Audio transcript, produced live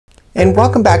And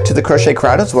welcome back to the Crochet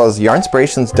Crowd as well as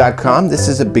yarnspirations.com. This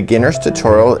is a beginner's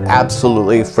tutorial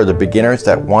absolutely for the beginners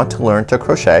that want to learn to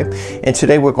crochet. And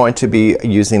today we're going to be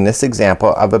using this example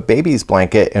of a baby's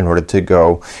blanket in order to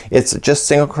go. It's just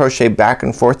single crochet back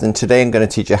and forth, and today I'm going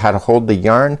to teach you how to hold the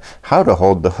yarn, how to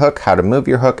hold the hook, how to move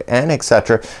your hook, and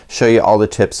etc. Show you all the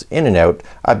tips in and out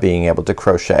of being able to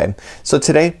crochet. So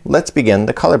today let's begin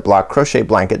the color block crochet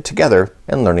blanket together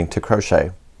and learning to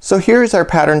crochet. So here's our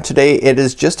pattern today. It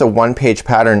is just a one-page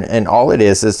pattern, and all it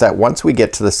is that once we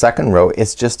get to the second row,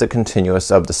 it's just a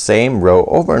continuous of the same row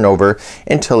over and over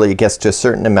until it gets to a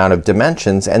certain amount of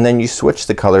dimensions, and then you switch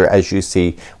the color as you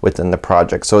see within the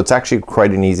project. So it's actually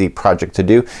quite an easy project to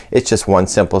do. It's just one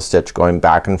simple stitch going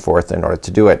back and forth in order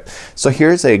to do it. So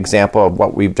here's an example of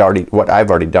what I've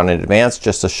already done in advance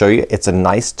just to show you. It's a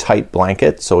nice tight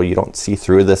blanket so you don't see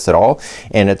through this at all,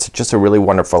 and it's just a really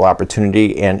wonderful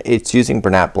opportunity, and it's using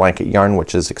Bernat blanket yarn,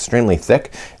 which is extremely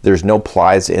thick. There's no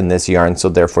plies in this yarn, so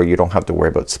therefore you don't have to worry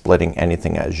about splitting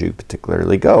anything as you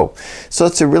particularly go. So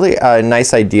it's a really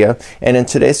nice idea, and in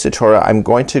today's tutorial I'm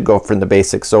going to go from the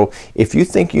basics. So if you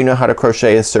think you know how to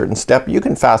crochet a certain step, you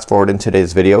can fast forward in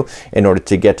today's video in order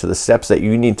to get to the steps that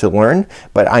you need to learn,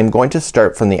 but I'm going to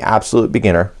start from the absolute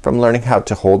beginner, from learning how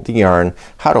to hold the yarn,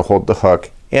 how to hold the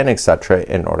hook, and etc.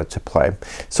 in order to play.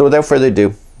 So without further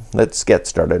ado, let's get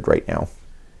started right now.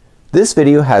 This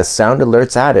video has sound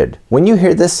alerts added. When you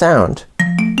hear this sound,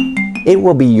 it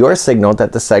will be your signal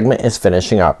that the segment is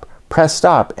finishing up. Press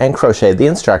stop and crochet the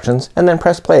instructions, and then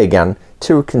press play again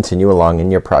to continue along in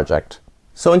your project.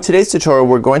 So in today's tutorial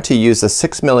we're going to use a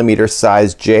 6mm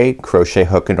size J crochet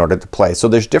hook in order to play. So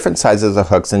there's different sizes of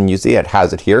hooks, and usually it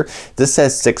has it here. This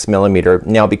says 6mm.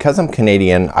 Now because I'm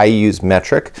Canadian, I use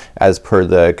metric as per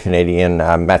the Canadian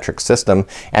metric system,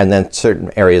 and then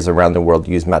certain areas around the world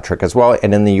use metric as well,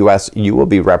 and in the US you will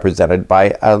be represented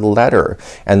by a letter,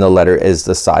 and the letter is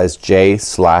the size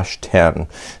J/10.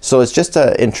 So it's just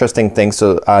an interesting thing.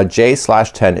 So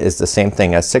J/10 is the same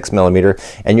thing as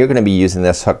 6mm, and you're gonna be using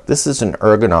this hook. This is an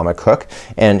ergonomic hook,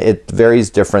 and it varies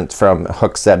different from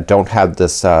hooks that don't have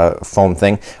this foam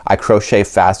thing. I crochet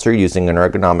faster using an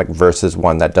ergonomic versus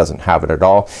one that doesn't have it at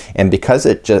all, and because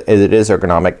it is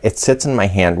ergonomic, it sits in my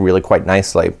hand really quite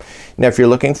nicely. Now if you're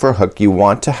looking for a hook, you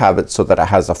want to have it so that it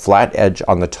has a flat edge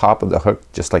on the top of the hook,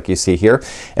 just like you see here.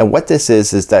 And what this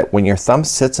is that when your thumb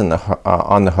sits in the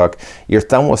on the hook, your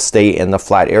thumb will stay in the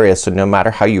flat area, so no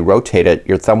matter how you rotate it,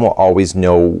 your thumb will always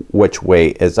know which way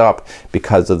is up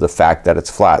because of the fact that it's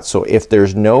flat. So if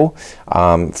there's no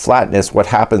flatness, what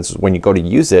happens when you go to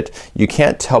use it, you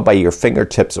can't tell by your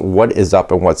fingertips what is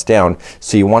up and what's down.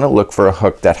 So you want to look for a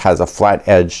hook that has a flat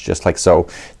edge, just like so.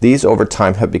 These over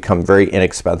time have become very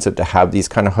inexpensive to have these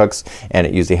kind of hooks, and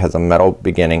it usually has a metal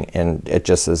beginning, and it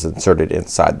just is inserted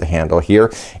inside the handle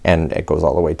here, and it goes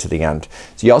all the way to the end.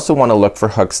 So you also want to look for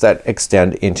hooks that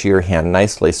extend into your hand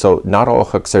nicely. So not all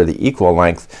hooks are the equal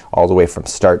length all the way from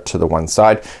start to the one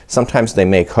side. Sometimes they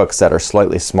make hooks that are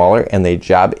slightly smaller and they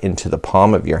jab into the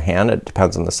palm of your hand. It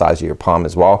depends on the size of your palm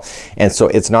as well, and so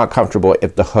it's not comfortable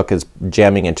if the hook is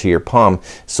jamming into your palm.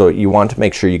 So you want to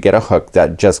make sure you get a hook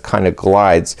that just kind of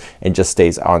glides and just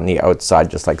stays on the outside,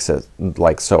 just like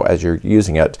so as you're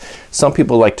using it. Some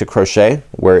people like to crochet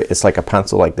where it's like a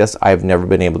pencil like this. I've never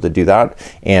been able to do that,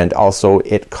 and also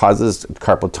it causes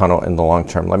carpal tunnel in the long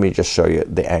term. Let me just show you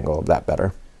the angle of that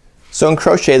better. So in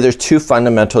crochet there's two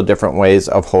fundamental different ways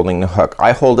of holding the hook.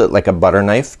 I hold it like a butter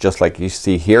knife, just like you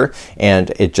see here,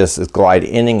 and it just is glide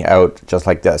in and out just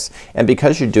like this. And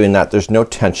because you're doing that, there's no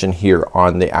tension here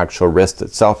on the actual wrist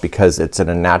itself because it's in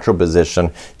a natural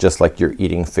position just like you're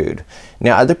eating food.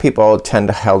 Now other people tend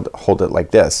to hold it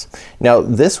like this. Now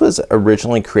this was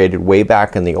originally created way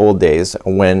back in the old days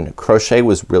when crochet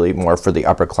was really more for the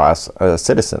upper class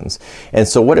citizens. And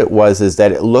so what it was is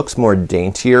that it looks more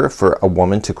daintier for a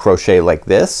woman to crochet like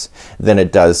this than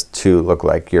it does to look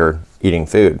like you're eating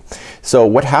food. So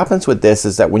what happens with this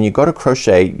is that when you go to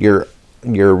crochet, your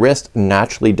wrist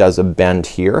naturally does a bend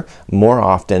here more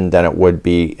often than it would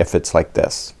be if it's like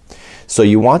this. So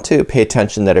you want to pay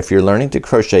attention that if you're learning to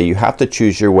crochet, you have to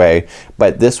choose your way,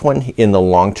 but this one in the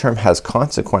long term has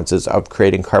consequences of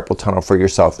creating carpal tunnel for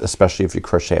yourself, especially if you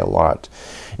crochet a lot.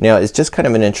 Now it's just kind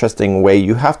of an interesting way.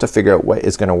 You have to figure out what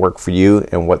is going to work for you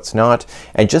and what's not,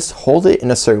 and just hold it in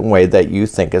a certain way that you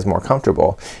think is more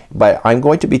comfortable. But I'm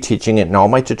going to be teaching it, and all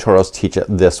my tutorials teach it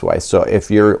this way. So if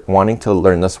you're wanting to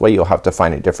learn this way, you'll have to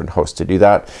find a different host to do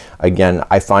that. Again,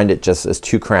 I find it just is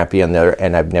too crampy in there,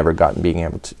 and I've never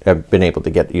been able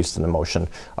to get used to the motion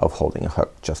of holding a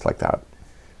hook just like that.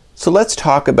 So let's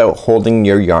talk about holding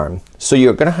your yarn. So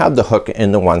you're gonna have the hook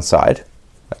in the one side,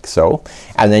 like so.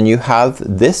 And then you have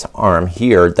this arm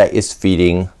here that is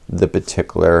feeding the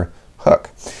particular hook.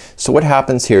 So what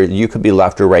happens here, you could be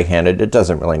left or right handed, it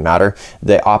doesn't really matter.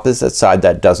 The opposite side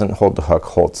that doesn't hold the hook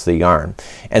holds the yarn.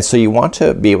 And so you want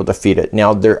to be able to feed it.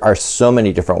 Now there are so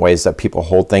many different ways that people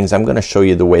hold things. I'm gonna show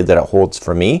you the way that it holds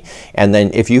for me. And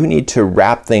then if you need to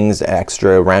wrap things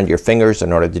extra around your fingers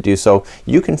in order to do so,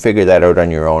 you can figure that out on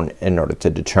your own in order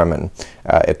to determine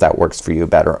if that works for you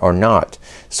better or not.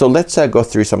 So let's go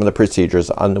through some of the procedures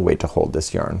on the way to hold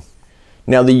this yarn.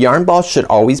 Now the yarn ball should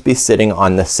always be sitting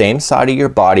on the same side of your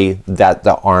body that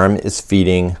the arm is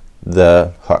feeding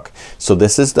the hook. So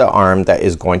this is the arm that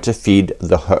is going to feed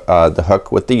the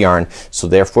hook with the yarn. So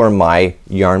therefore my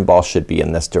yarn ball should be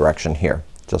in this direction here.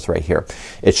 Just right here.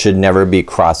 It should never be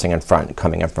crossing in front,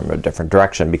 coming in from a different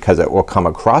direction, because it will come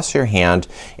across your hand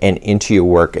and into your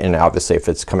work, and obviously if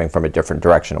it's coming from a different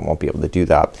direction it won't be able to do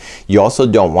that. You also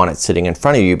don't want it sitting in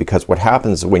front of you, because what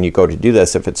happens when you go to do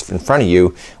this, if it's in front of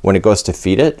you, when it goes to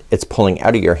feed it, it's pulling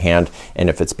out of your hand, and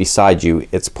if it's beside you,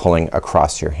 it's pulling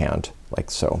across your hand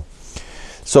like so.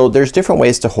 So there's different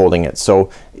ways to holding it. So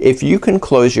if you can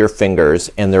close your fingers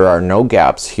and there are no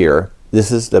gaps here, this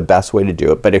is the best way to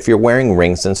do it. But if you're wearing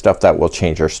rings and stuff, that will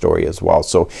change your story as well.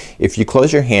 So if you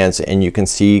close your hands and you can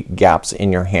see gaps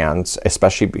in your hands,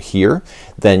 especially here,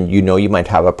 then you know you might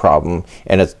have a problem.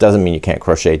 And it doesn't mean you can't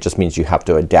crochet, it just means you have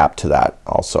to adapt to that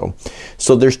also.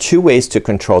 So there's two ways to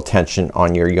control tension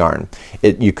on your yarn.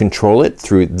 You control it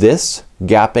through this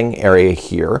gapping area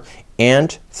here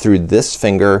and through this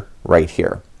finger right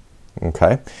here.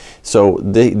 Okay, so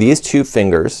these two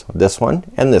fingers, this one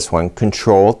and this one,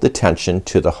 control the tension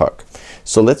to the hook.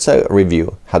 So let's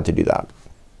review how to do that.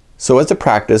 So as a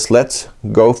practice, let's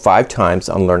go 5 times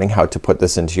on learning how to put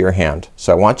this into your hand.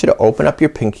 So I want you to open up your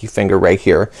pinky finger right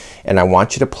here, and I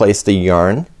want you to place the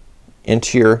yarn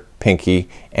into your pinky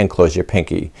and close your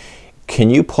pinky. Can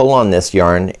you pull on this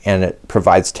yarn and it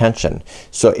provides tension?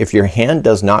 So if your hand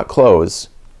does not close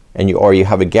and you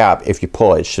have a gap, if you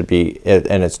pull it should be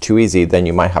and it's too easy, then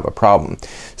you might have a problem.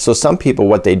 So some people,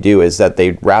 what they do is that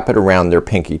they wrap it around their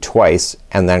pinky twice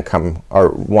and then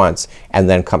once and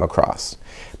then come across.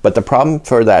 But the problem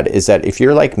for that is that if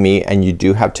you're like me and you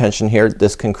do have tension here,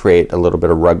 this can create a little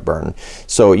bit of rug burn.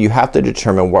 So you have to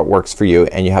determine what works for you,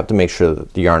 and you have to make sure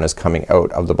that the yarn is coming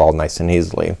out of the ball nice and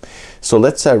easily. So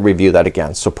let's review that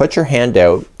again. So put your hand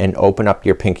out and open up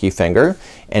your pinky finger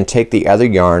and take the other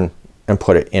yarn and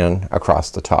put it in across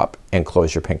the top and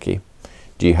close your pinky.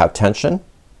 Do you have tension?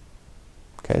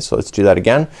 Okay, so let's do that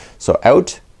again. So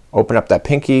out, open up that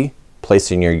pinky,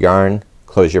 place in your yarn,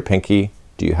 close your pinky.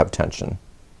 Do you have tension?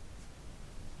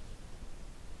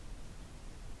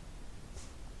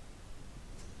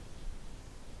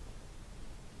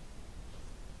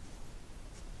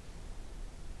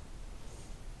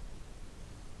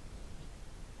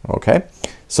 Okay,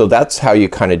 so that's how you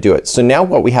kind of do it. So now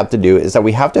what we have to do is that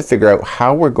we have to figure out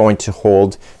how we're going to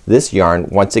hold this yarn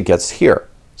once it gets here.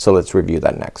 So let's review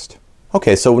that next.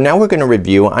 Okay, so now we're going to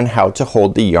review on how to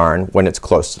hold the yarn when it's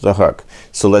close to the hook.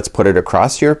 So let's put it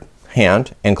across your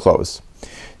hand and close.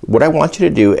 What I want you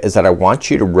to do is that I want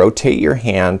you to rotate your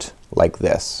hand like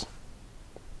this.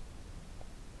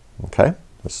 Okay,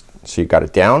 so you got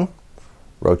it down,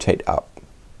 rotate up.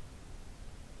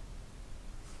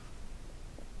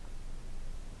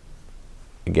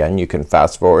 Again, you can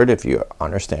fast forward if you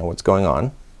understand what's going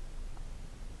on.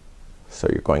 So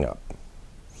you're going up.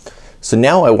 So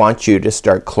now I want you to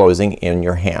start closing in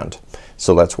your hand.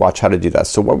 So let's watch how to do that.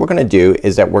 So what we're gonna do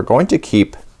is that we're going to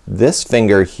keep this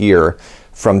finger here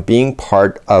from being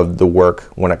part of the work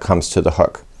when it comes to the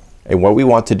hook. And what we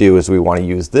want to do is we want to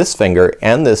use this finger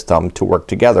and this thumb to work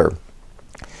together.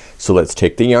 So let's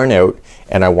take the yarn out,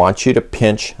 and I want you to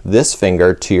pinch this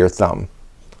finger to your thumb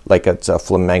like it's a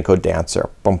flamenco dancer.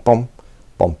 Bum bum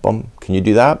bum bum. Can you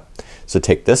do that? So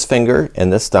take this finger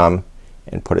and this thumb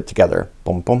and put it together.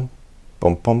 Bum bum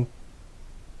bum bum.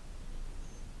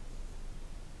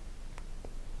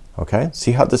 Okay,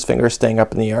 see how this finger is staying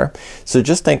up in the air? So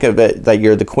just think of it that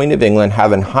you're the Queen of England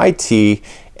having high tea,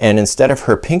 and instead of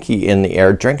her pinky in the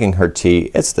air drinking her tea,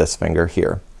 it's this finger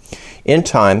here. In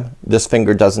time, this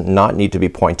finger doesn't not need to be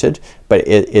pointed, but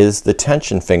it is the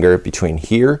tension finger between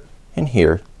here and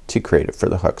here to create it for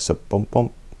the hook. So boom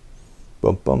boom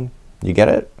boom boom. You get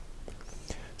it?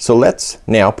 So let's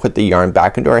now put the yarn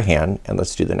back into our hand, and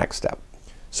let's do the next step.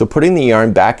 So putting the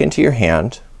yarn back into your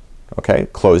hand, okay,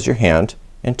 close your hand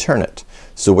and turn it.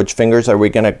 So which fingers are we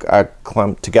gonna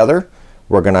clump together?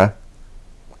 We're gonna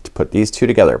put these two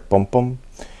together. Boom boom.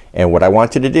 And what I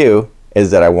want you to do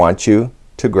is that I want you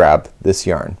to grab this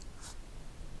yarn.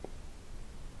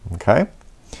 Okay?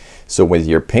 So with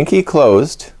your pinky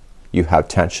closed, you have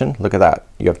tension. Look at that.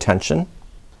 You have tension.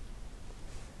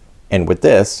 And with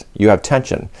this, you have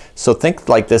tension. So think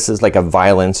like this is like a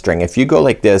violin string. If you go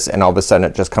like this and all of a sudden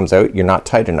it just comes out, you're not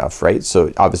tight enough, right?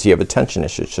 So obviously you have a tension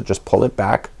issue. So just pull it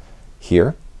back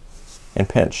here and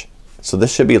pinch. So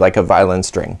this should be like a violin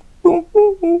string.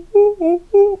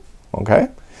 Okay?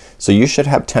 So you should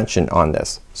have tension on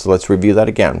this. So let's review that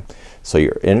again. So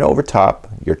you're in over top,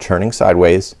 you're turning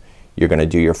sideways, you're gonna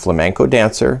do your flamenco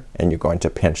dancer, and you're going to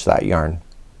pinch that yarn.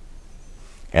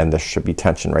 And there should be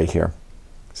tension right here.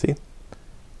 See?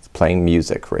 It's playing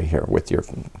music right here with your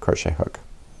crochet hook.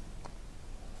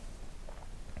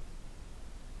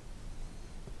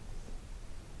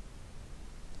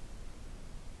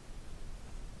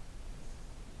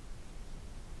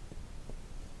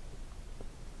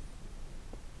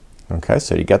 Okay,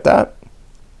 so you get that?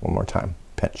 One more time.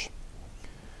 Pinch.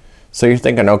 So you're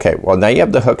thinking, okay, well now you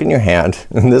have the hook in your hand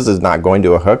and this is not going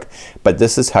to a hook, but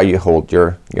this is how you hold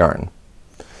your yarn.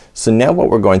 So now what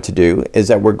we're going to do is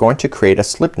that we're going to create a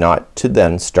slip knot to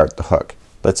then start the hook.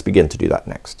 Let's begin to do that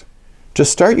next. To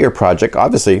start your project,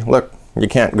 obviously, look, you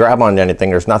can't grab onto anything.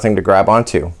 There's nothing to grab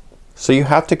onto. So you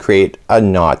have to create a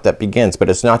knot that begins, but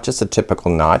it's not just a typical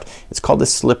knot. It's called a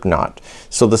slip knot.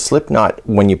 So the slip knot,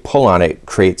 when you pull on it,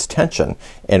 creates tension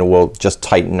and it will just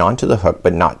tighten onto the hook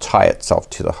but not tie itself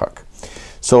to the hook.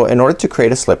 So in order to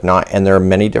create a slip knot, and there are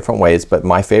many different ways, but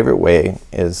my favorite way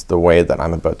is the way that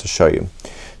I'm about to show you.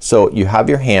 So you have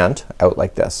your hand out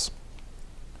like this.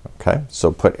 Okay,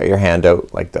 so put your hand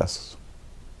out like this.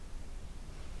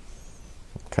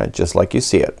 Okay, just like you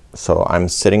see it. So I'm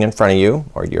sitting in front of you,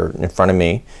 or you're in front of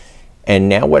me, and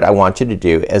now what I want you to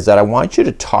do is that I want you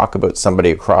to talk about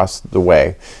somebody across the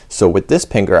way. So with this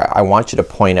finger I want you to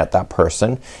point at that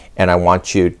person and I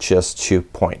want you just to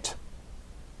point.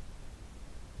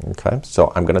 Okay,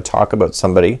 so I'm gonna talk about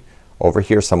somebody over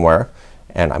here somewhere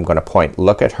and I'm gonna point.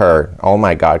 Look at her. Oh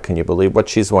my God, can you believe what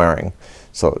she's wearing?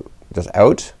 So just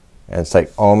out, and it's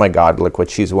like, oh my God, look what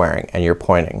she's wearing, and you're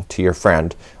pointing to your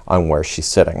friend on where she's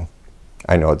sitting.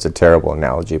 I know it's a terrible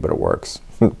analogy, but it works.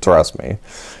 Trust me.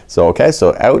 So okay,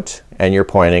 so out and you're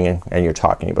pointing and you're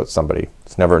talking about somebody.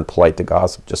 It's never polite to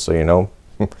gossip, just so you know.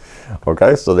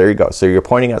 Okay, so there you go. So you're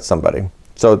pointing at somebody.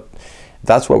 So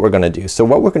that's what we're gonna do. So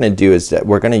what we're gonna do is that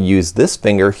we're gonna use this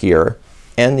finger here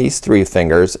and these three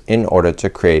fingers in order to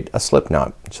create a slip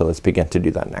knot. So let's begin to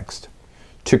do that next.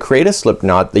 To create a slip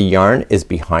knot, the yarn is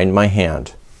behind my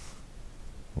hand.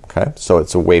 Okay, so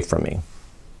it's away from me.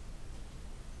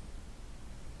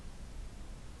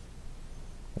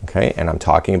 Okay, and I'm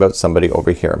talking about somebody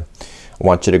over here. I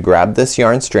want you to grab this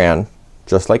yarn strand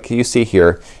just like you see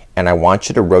here, and I want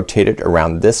you to rotate it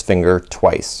around this finger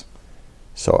twice.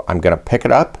 So I'm gonna pick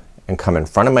it up and come in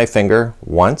front of my finger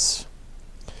once,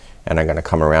 and I'm gonna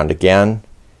come around again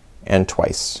and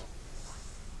twice.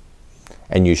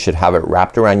 And you should have it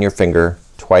wrapped around your finger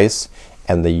twice,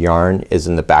 and the yarn is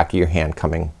in the back of your hand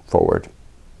coming forward.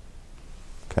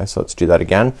 Okay, so let's do that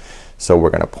again. So we're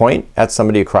gonna point at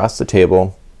somebody across the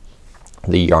table.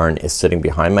 The yarn is sitting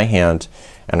behind my hand,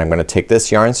 and I'm gonna take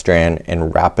this yarn strand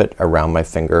and wrap it around my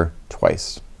finger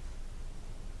twice.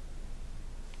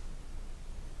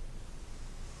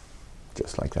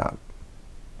 Just like that.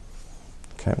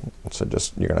 Okay, so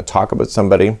just you're gonna talk about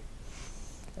somebody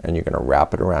and you're gonna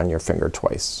wrap it around your finger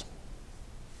twice.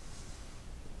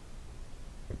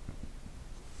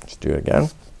 Let's do it again.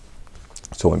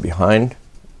 So in behind,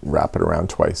 wrap it around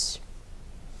twice.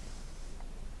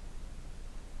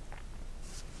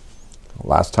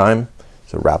 Last time,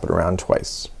 so wrap it around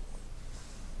twice.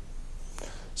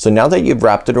 So now that you've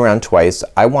wrapped it around twice,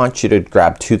 I want you to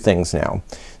grab two things now.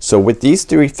 So with these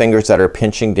three fingers that are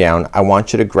pinching down, I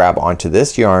want you to grab onto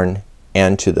this yarn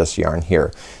and to this yarn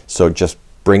here. So just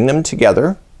bring them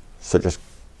together. So just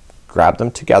grab them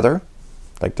together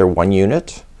like they're one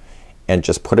unit and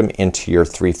just put them into your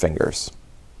three fingers.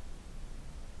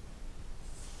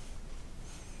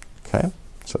 Okay,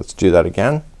 so let's do that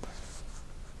again.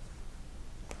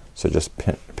 So just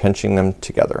pinching them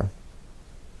together.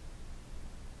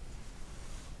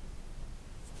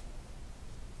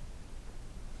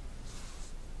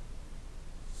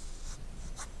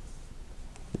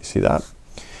 You see that?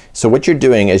 So what you're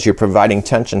doing is you're providing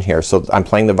tension here. So I'm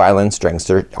playing the violin strings.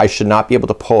 I should not be able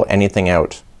to pull anything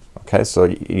out. Okay, so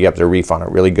you have to reef on it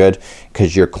really good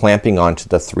because you're clamping onto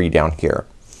the three down here.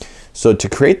 So to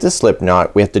create the slip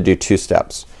knot, we have to do two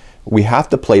steps. We have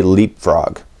to play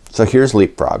leapfrog. So here's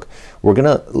leapfrog. We're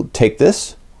gonna take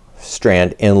this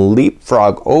strand and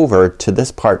leapfrog over to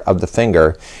this part of the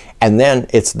finger, and then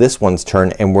it's this one's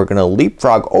turn and we're gonna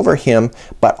leapfrog over him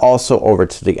but also over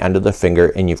to the end of the finger,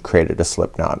 and you've created a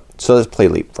slip knot. So let's play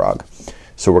leapfrog.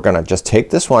 So we're gonna just take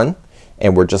this one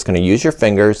and we're just gonna use your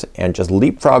fingers and just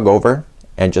leapfrog over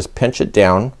and just pinch it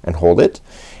down and hold it.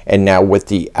 And now with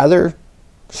the other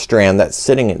strand that's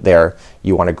sitting there,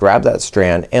 you want to grab that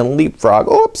strand and leapfrog.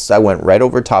 Oops, I went right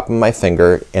over top of my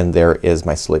finger, and there is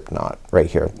my slip knot right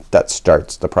here that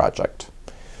starts the project.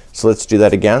 So let's do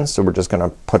that again. So we're just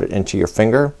gonna put it into your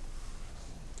finger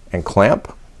and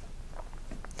clamp.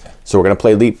 So we're gonna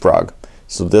play leapfrog.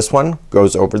 So this one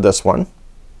goes over this one,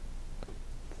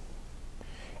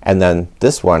 and then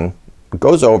this one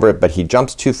goes over it, but he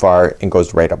jumps too far and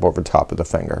goes right up over top of the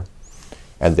finger,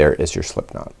 and there is your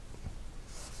slip knot.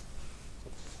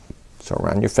 So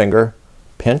around your finger,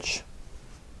 pinch.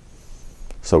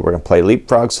 So we're gonna play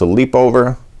leapfrog. So leap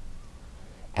over,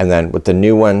 and then with the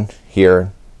new one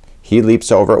here, he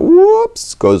leaps over,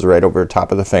 whoops, goes right over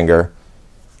top of the finger,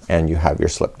 and you have your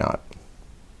slip knot.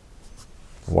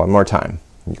 One more time.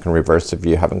 You can reverse if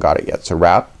you haven't got it yet. So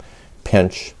wrap,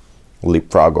 pinch,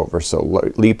 leapfrog over. So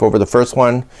leap over the first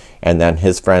one, and then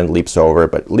his friend leaps over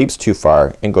but leaps too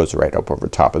far and goes right up over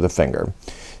top of the finger.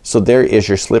 So there is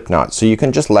your slip knot. So you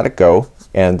can just let it go,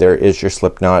 and there is your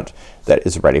slip knot that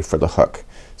is ready for the hook.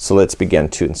 So let's begin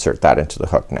to insert that into the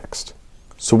hook next.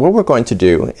 So what we're going to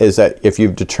do is that if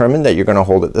you've determined that you're gonna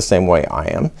hold it the same way I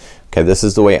am, okay, this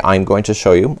is the way I'm going to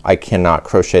show you. I cannot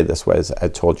crochet this way, as I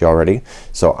told you already,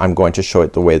 so I'm going to show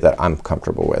it the way that I'm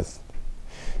comfortable with.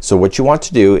 So what you want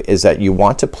to do is that you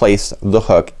want to place the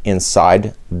hook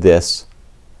inside this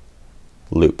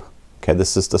loop. Okay,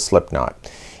 this is the slip knot.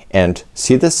 And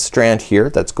see this strand here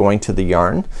that's going to the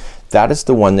yarn? That is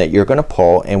the one that you're gonna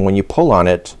pull, and when you pull on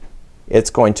it, it's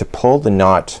going to pull the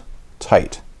knot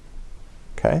tight.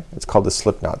 Okay, it's called the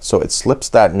slip knot. So it slips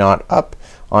that knot up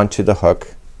onto the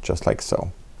hook just like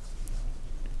so,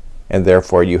 and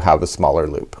therefore you have a smaller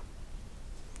loop.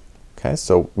 Okay,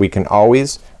 so we can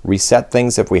always reset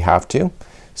things if we have to.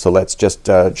 So let's just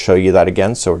show you that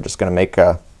again. So we're just gonna make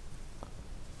a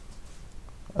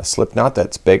slip knot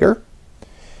that's bigger.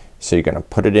 So you're gonna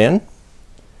put it in,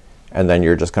 and then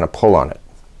you're just gonna pull on it.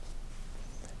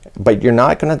 But you're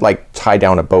not gonna like tie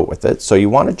down a boat with it. So you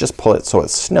want to just pull it so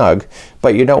it's snug,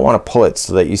 but you don't want to pull it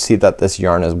so that you see that this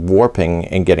yarn is warping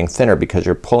and getting thinner, because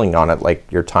you're pulling on it like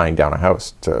you're tying down a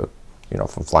house to, you know,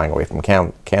 from flying away from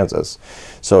Kansas.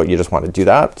 So you just want to do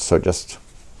that. So just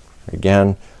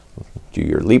again, do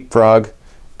your leapfrog,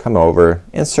 come over,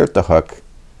 insert the hook,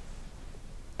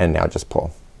 and now just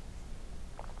pull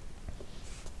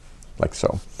like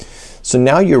so. So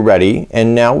now you're ready,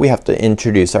 and now we have to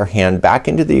introduce our hand back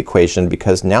into the equation,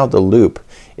 because now the loop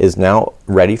is now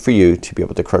ready for you to be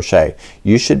able to crochet.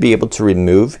 You should be able to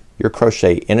remove your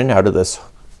crochet in and out of this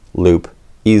loop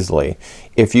easily.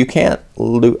 If you can't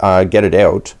get it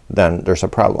out, then there's a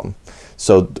problem.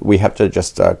 So we have to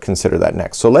just consider that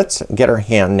next. So let's get our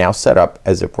hand now set up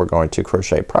as if we're going to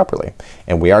crochet properly,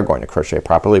 and we are going to crochet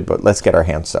properly, but let's get our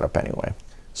hand set up anyway.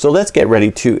 So let's get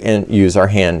ready to use our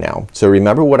hand now. So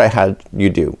remember what I had you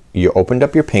do. You opened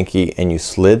up your pinky and you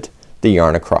slid the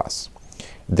yarn across.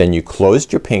 Then you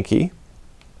closed your pinky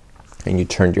and you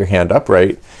turned your hand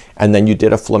upright, and then you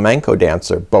did a flamenco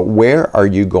dancer. But where are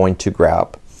you going to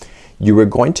grab? You are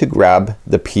going to grab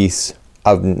the piece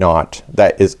of knot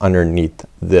that is underneath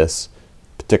this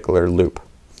particular loop.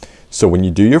 So when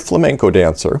you do your flamenco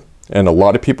dancer, and a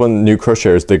lot of people in new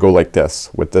crocheters, they go like this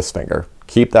with this finger.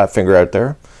 Keep that finger out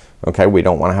there. Okay, we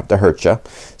don't want to have to hurt you.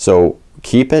 So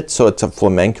keep it so it's a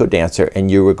flamenco dancer,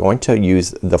 and you are going to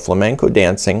use the flamenco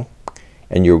dancing,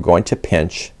 and you're going to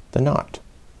pinch the knot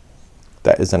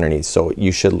that is underneath. So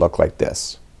you should look like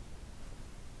this.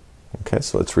 Okay,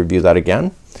 so let's review that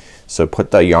again. So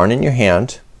put the yarn in your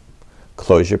hand,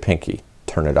 close your pinky,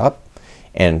 turn it up,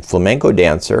 and flamenco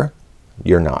dancer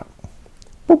your knot.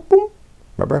 Boom, boom.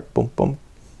 Remember? Boom, boom,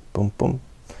 boom, boom.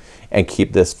 And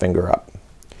keep this finger up.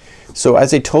 So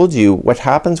as I told you, what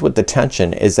happens with the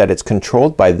tension is that it's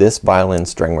controlled by this violin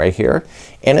string right here,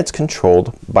 and it's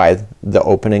controlled by the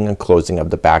opening and closing of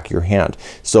the back of your hand.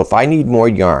 So if I need more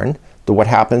yarn, what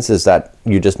happens is that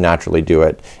you just naturally do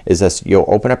it, is this: you'll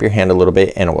open up your hand a little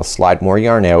bit and it will slide more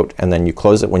yarn out, and then you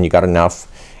close it when you got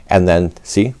enough, and then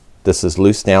see, this is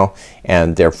loose now,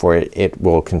 and therefore it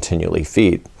will continually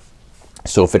feed.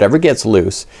 So if it ever gets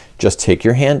loose, just take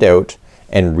your hand out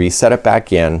and reset it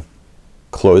back in,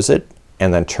 close it,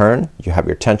 and then turn. You have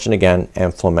your tension again,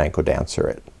 and flamenco dancer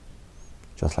it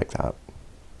just like that.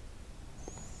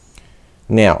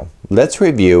 Now let's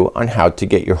review on how to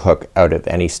get your hook out of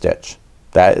any stitch.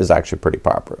 That is actually pretty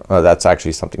proper. That's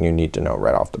actually something you need to know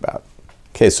right off the bat.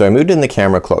 Okay, so I moved in the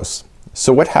camera close.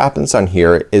 So what happens on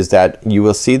here is that you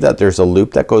will see that there's a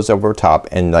loop that goes over top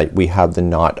and like we have the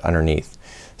knot underneath.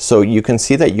 So you can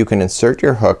see that you can insert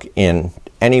your hook in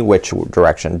any which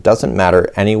direction. Doesn't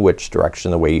matter any which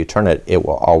direction the way you turn it, it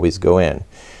will always go in.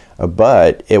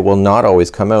 But it will not always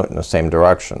come out in the same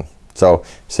direction. So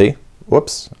see,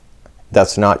 whoops,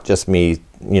 that's not just me,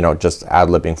 you know, just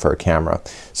ad-libbing for a camera.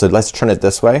 So let's turn it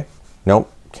this way.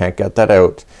 Nope, can't get that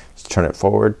out. Let's turn it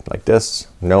forward like this.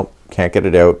 Nope, can't get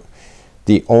it out.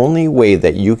 The only way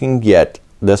that you can get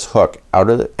this hook out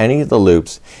of any of the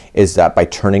loops is that by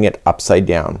turning it upside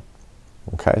down.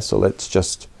 Okay, so let's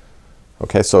just,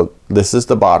 okay, so this is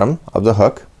the bottom of the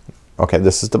hook. Okay,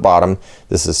 this is the bottom,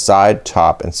 this is side,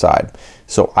 top, and side.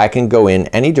 So I can go in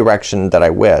any direction that I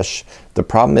wish. The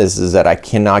problem is that I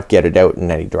cannot get it out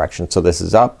in any direction. So this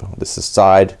is up, this is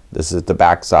side, this is the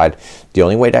back side. The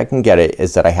only way that I can get it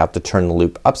is that I have to turn the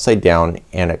loop upside down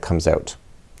and it comes out.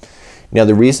 Now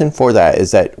the reason for that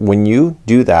is that when you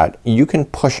do that, you can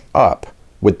push up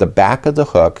with the back of the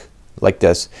hook like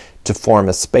this to form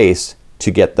a space to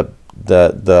get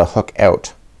the hook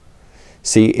out.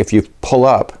 See, if you pull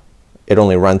up, it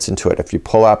only runs into it. If you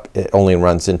pull up, it only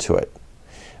runs into it.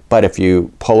 But if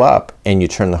you pull up and you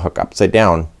turn the hook upside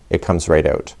down, it comes right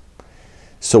out.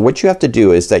 So what you have to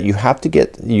do is that you have to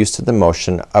get used to the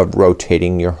motion of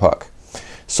rotating your hook.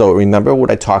 So remember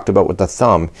what I talked about with the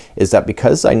thumb is that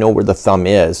because I know where the thumb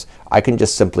is, I can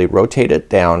just simply rotate it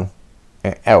down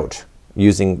and out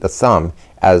using the thumb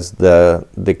as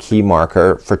the key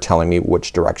marker for telling me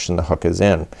which direction the hook is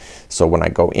in. So when I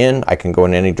go in, I can go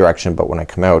in any direction, but when I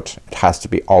come out, it has to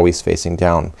be always facing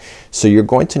down. So you're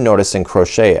going to notice in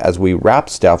crochet as we wrap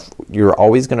stuff, you're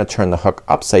always gonna turn the hook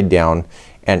upside down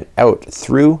and out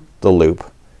through the loop,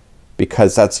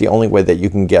 because that's the only way that you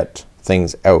can get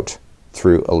things out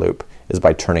through a loop is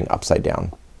by turning upside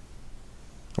down.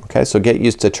 Okay, so get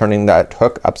used to turning that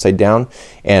hook upside down,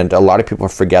 and a lot of people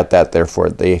forget that, therefore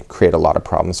they create a lot of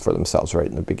problems for themselves right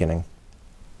in the beginning.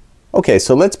 Okay,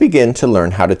 so let's begin to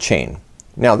learn how to chain.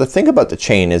 Now the thing about the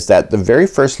chain is that the very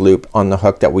first loop on the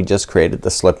hook that we just created,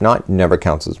 the slip knot, never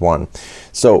counts as one.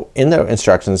 So in the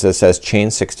instructions it says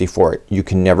chain 64. You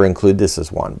can never include this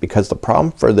as one, because the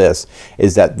problem for this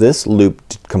is that this loop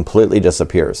completely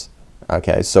disappears.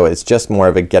 Okay, so it's just more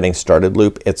of a getting started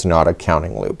loop. It's not a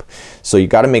counting loop. So you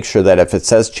got to make sure that if it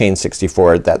says chain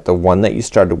 64 that the one that you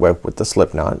started with the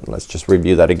slip knot, let's just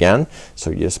review that again.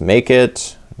 So you just make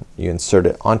it, you insert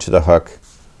it onto the hook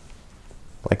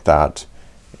like that,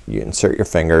 you insert your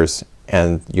fingers,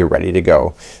 and you're ready to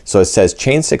go. So it says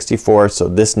chain 64, so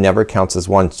this never counts as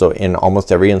one. So in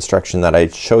almost every instruction that I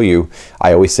show you,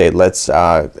 I always say let's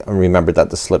remember that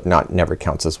the slip knot never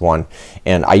counts as one.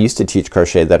 And I used to teach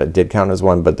crochet that it did count as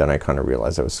one, but then I kind of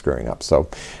realized I was screwing up. So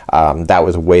that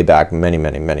was way back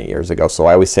many years ago. So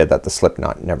I always say that the slip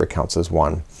knot never counts as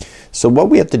one. So what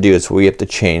we have to do is we have to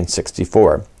chain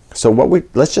 64. So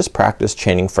let's just practice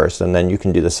chaining first, and then you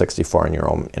can do the 64 on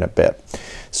your own in a bit.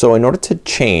 So in order to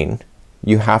chain,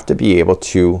 you have to be able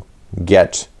to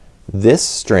get this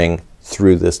string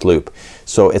through this loop.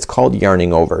 So it's called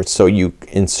yarning over. So you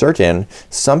insert in,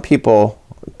 some people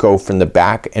go from the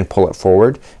back and pull it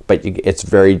forward, but it's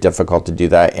very difficult to do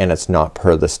that, and it's not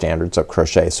per the standards of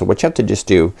crochet. So what you have to just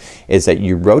do is that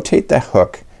you rotate the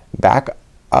hook back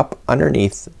up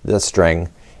underneath the string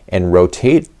and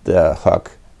rotate the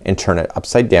hook and turn it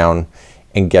upside down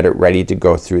and get it ready to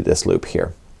go through this loop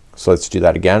here. So let's do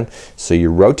that again. So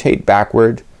you rotate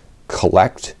backward,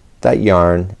 collect that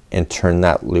yarn, and turn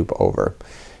that loop over.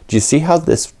 Do you see how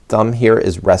this thumb here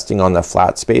is resting on the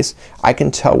flat space? I can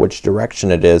tell which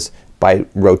direction it is by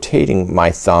rotating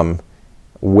my thumb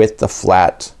with the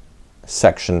flat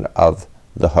section of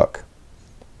the hook.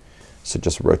 So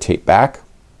just rotate back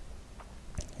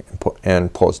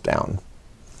and pulls down.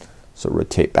 So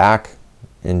rotate back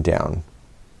and down,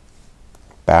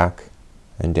 back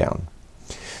and down.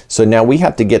 So now we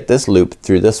have to get this loop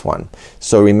through this one.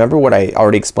 So remember what I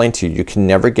already explained to you. You can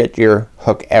never get your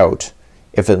hook out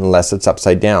unless it's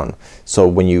upside down. So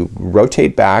when you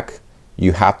rotate back,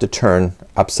 you have to turn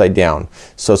upside down.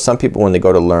 So some people when they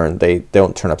go to learn, they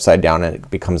don't turn upside down and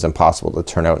it becomes impossible to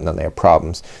turn out, and then they have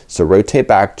problems. So rotate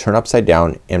back, turn upside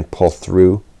down, and pull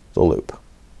through the loop.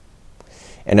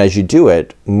 And as you do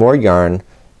it, more yarn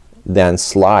then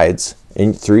slides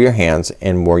in through your hands,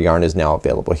 and more yarn is now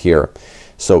available here.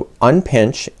 So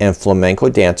unpinch and flamenco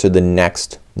dancer the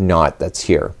next knot that's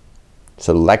here.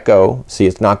 So let go. See,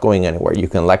 it's not going anywhere. You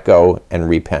can let go and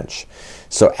repinch.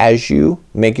 So as you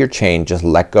make your chain, just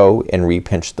let go and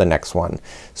repinch the next one.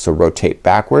 So rotate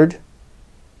backward,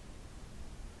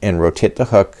 and rotate the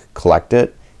hook, collect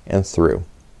it and through.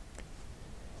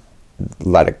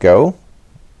 Let it go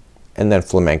and then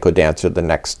flamenco dance, or the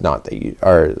next knot that you,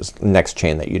 or next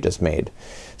chain that you just made.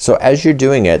 So as you're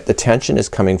doing it, the tension is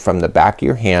coming from the back of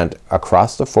your hand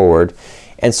across the forward.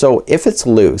 And so if it's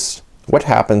loose, what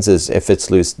happens is, if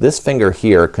it's loose, this finger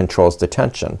here controls the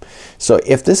tension. So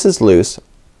if this is loose,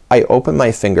 I open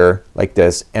my finger like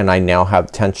this and I now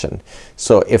have tension.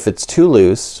 So if it's too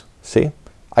loose, see,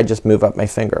 I just move up my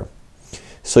finger.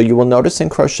 So you will notice in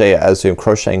crochet, as I'm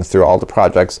crocheting through all the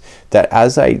projects, that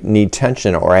as I need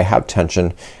tension, or I have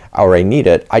tension, or I need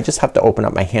it, I just have to open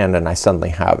up my hand and I suddenly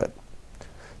have it.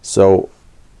 So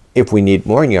if we need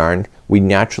more yarn, we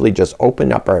naturally just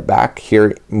open up our back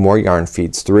here, more yarn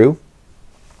feeds through,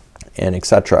 and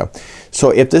etc. So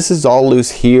if this is all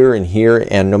loose here and here,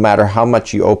 and no matter how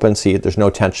much you open, see there's no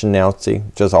tension now, see,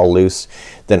 just all loose,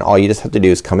 then all you just have to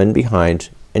do is come in behind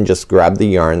and just grab the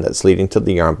yarn that's leading to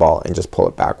the yarn ball and just pull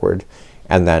it backward,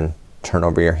 and then turn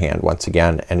over your hand once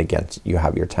again, and again you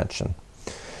have your tension.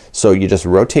 So you just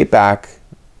rotate back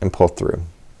and pull through,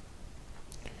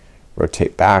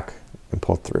 rotate back and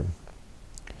pull through,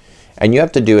 and you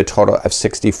have to do a total of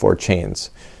 64 chains.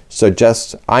 So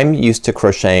just, I'm used to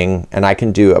crocheting and I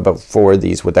can do about 4 of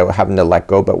these without having to let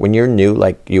go, but when you're new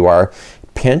like you are,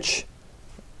 pinch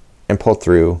and pull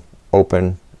through,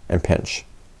 open and pinch.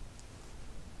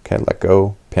 Okay, let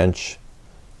go, pinch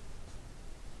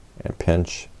and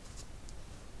pinch.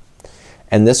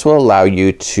 And this will allow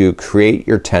you to create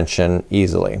your tension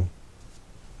easily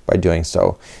by doing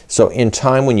so. So in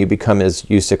time, when you become as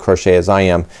used to crochet as I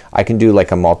am, I can do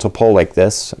like a multiple like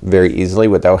this very easily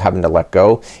without having to let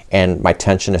go, and my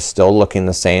tension is still looking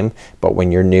the same. But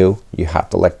when you're new, you have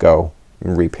to let go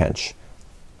and repinch,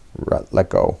 let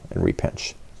go and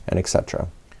repinch, and etc.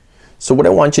 So what I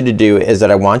want you to do is that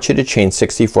I want you to chain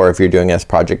 64 if you're doing this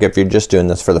project. If you're just doing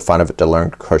this for the fun of it to learn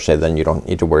crochet, then you don't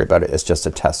need to worry about it. It's just a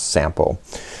test sample.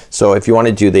 So if you want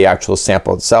to do the actual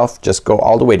sample itself, just go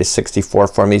all the way to 64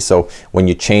 for me. So when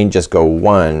you chain, just go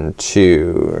 1,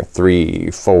 2,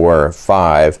 3, 4,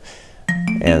 5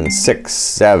 and 6,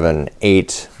 7,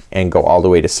 8 and go all the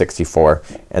way to 64,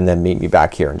 and then meet me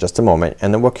back here in just a moment,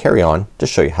 and then we'll carry on to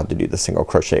show you how to do the single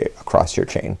crochet across your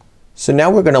chain. So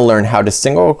now we're gonna learn how to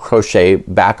single crochet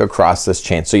back across this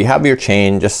chain. So you have your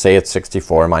chain, just say it's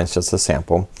 64, mine's just a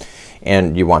sample,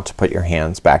 and you want to put your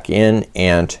hands back in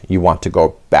and you want to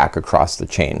go back across the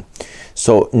chain.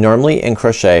 So normally in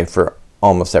crochet, for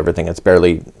almost everything, it's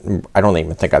barely, I don't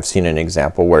even think I've seen an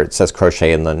example where it says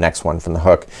crochet in the next one from the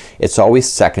hook. It's always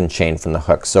second chain from the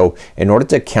hook. So in order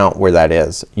to count where that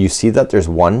is, you see that there's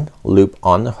one loop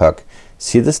on the hook.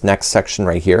 See this next section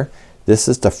right here? This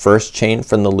is the first chain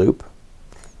from the loop,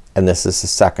 and this is the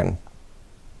second.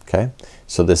 Okay,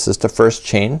 so this is the first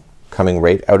chain coming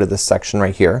right out of this section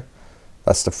right here.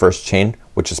 That's the first chain,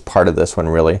 which is part of this one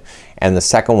really, and the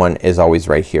second one is always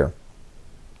right here.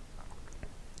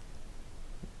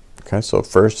 Okay, so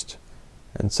first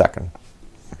and second.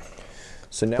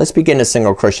 So now let's begin a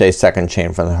single crochet second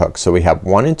chain from the hook. So we have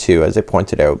 1 and 2 as I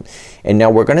pointed out, and now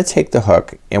we're gonna take the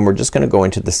hook and we're just gonna go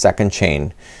into the second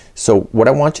chain. So what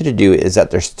I want you to do is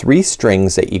that there's 3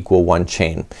 strings that equal 1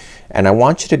 chain, and I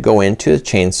want you to go into the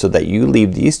chain so that you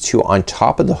leave these 2 on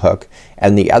top of the hook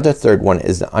and the other third one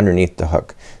is underneath the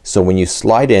hook. So when you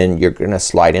slide in, you're gonna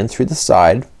slide in through the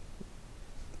side.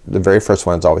 The very first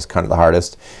one is always kind of the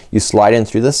hardest. You slide in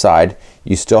through the side,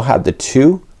 you still have the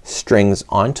 2 strings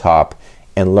on top,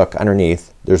 and look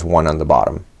underneath, there's 1 on the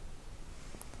bottom.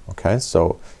 Okay,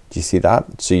 so do you see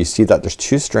that? So you see that there's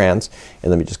 2 strands, and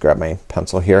let me just grab my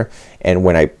pencil here, and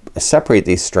when I separate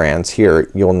these strands here,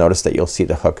 you'll notice that you'll see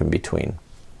the hook in between.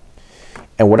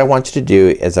 And what I want you to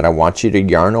do is that I want you to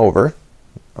yarn over.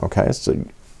 Okay, so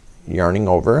yarning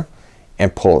over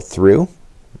and pull it through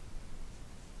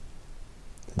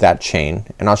that chain,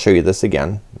 and I'll show you this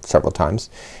again several times,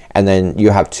 and then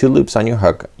you have 2 loops on your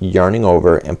hook, yarning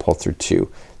over and pull through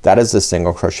 2. That is the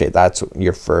single crochet. That's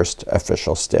your first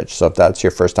official stitch. So if that's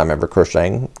your first time ever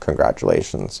crocheting,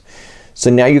 congratulations. So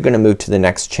now you're gonna move to the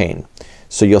next chain.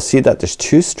 So you'll see that there's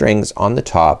 2 strings on the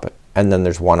top and then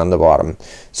there's 1 on the bottom.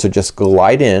 So just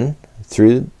glide in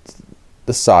through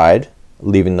the side,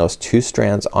 leaving those 2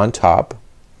 strands on top.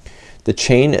 The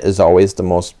chain is always the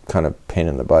most kind of pain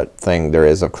in the butt thing there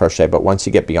is of crochet, but once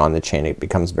you get beyond the chain it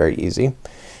becomes very easy.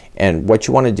 And what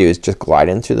you want to do is just glide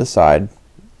in through the side,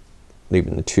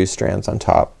 leaving the 2 strands on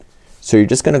top. So you're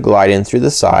just gonna glide in through the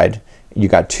side. You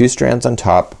got 2 strands on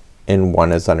top and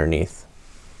 1 is underneath.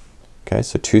 Okay,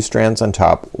 so 2 strands on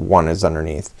top, 1 is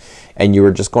underneath, and you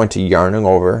are just going to yarning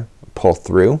over, pull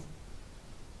through,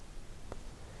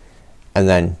 and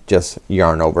then just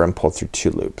yarn over and pull through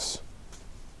 2 loops.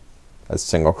 That's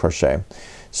single crochet.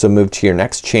 So move to your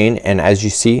next chain, and as you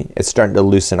see it's starting to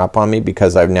loosen up on me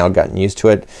because I've now gotten used to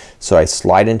it. So I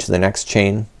slide into the next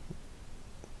chain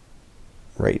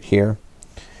right here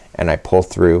and I pull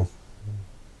through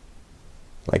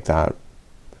like that,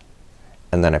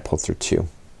 and then I pull through 2.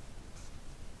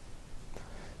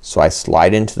 So I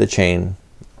slide into the chain,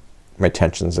 my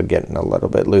tensions are getting a little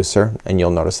bit looser, and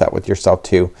you'll notice that with yourself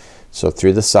too. So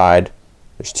through the side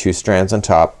there's 2 strands on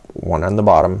top, 1 on the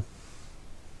bottom,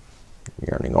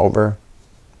 yarning over,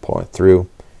 pull it through,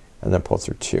 and then pull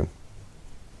through 2.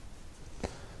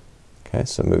 Okay,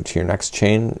 so move to your next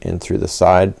chain in through the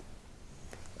side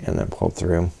and then pull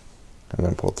through, and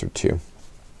then pull through 2.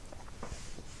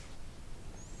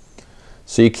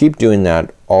 So you keep doing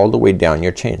that all the way down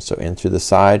your chain. So in through the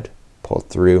side, pull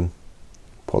through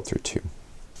 2.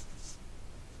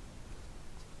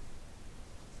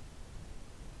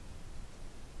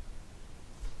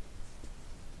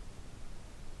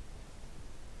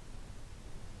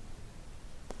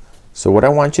 So what I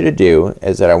want you to do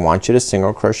is that I want you to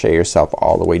single crochet yourself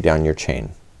all the way down your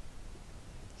chain.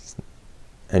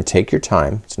 And take your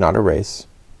time, it's not a race.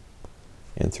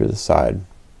 In through the side.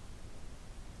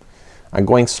 I'm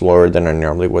going slower than I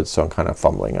normally would, so I'm kind of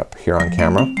fumbling up here on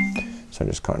camera. So I'm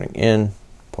just going in,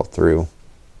 pull through,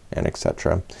 and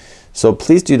etc. So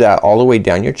please do that all the way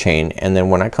down your chain, and then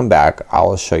when I come back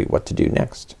I'll show you what to do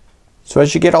next. So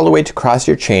as you get all the way across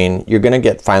your chain, you're gonna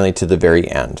get finally to the very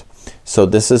end. So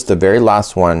this is the very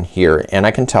last one here, and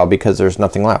I can tell because there's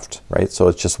nothing left, right? So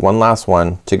it's just one last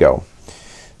one to go.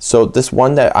 So this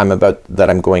one that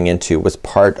I'm going into was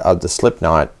part of the slip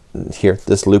knot here.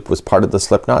 This loop was part of the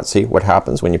slip knot. See what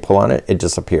happens when you pull on it? It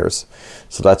disappears.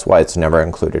 So that's why it's never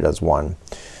included as one.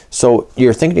 So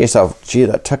you're thinking to yourself, gee,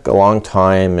 that took a long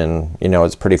time, and you know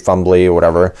it's pretty fumbly or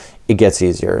whatever. It gets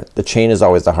easier. The chain is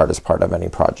always the hardest part of any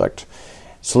project.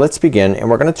 So let's begin, and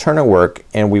we're gonna turn our work,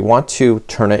 and we want to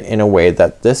turn it in a way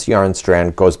that this yarn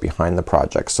strand goes behind the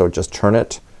project. So just turn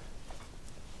it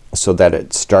so that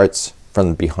it starts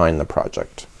from behind the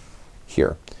project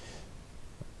here.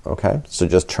 Okay, so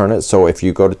just turn it. So if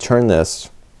you go to turn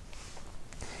this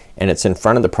and it's in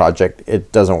front of the project,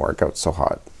 it doesn't work out so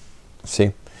hot.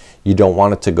 See, you don't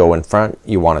want it to go in front,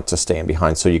 you want it to stay in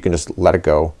behind. So you can just let it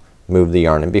go, move the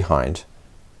yarn in behind,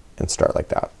 and start like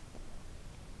that.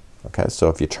 Okay, so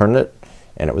if you turn it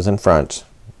and it was in front,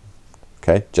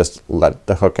 okay, just let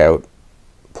the hook out,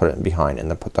 put it in behind, and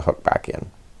then put the hook back in.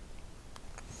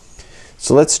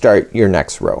 So let's start your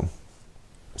next row.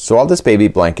 So all this baby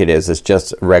blanket is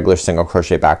just regular single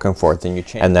crochet back and forth, and you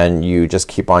chain, and then you just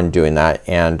keep on doing that,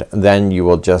 and then you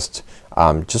will just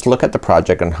look at the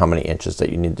project and how many inches that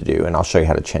you need to do, and I'll show you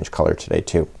how to change color today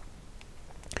too.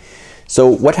 So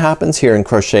what happens here in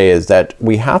crochet is that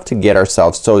we have to get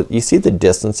ourselves, so you see the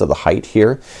distance of the height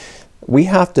here? We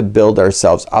have to build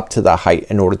ourselves up to the height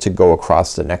in order to go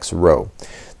across the next row.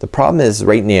 The problem is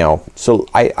right now, so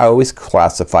I always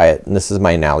classify it, and this is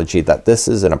my analogy, that this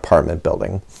is an apartment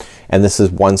building and this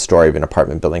is one story of an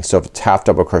apartment building. So if it's half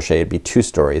double crochet it'd be 2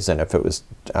 stories, and if it was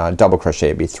double crochet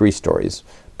it'd be 3 stories.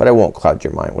 But I won't cloud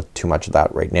your mind with too much of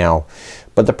that right now.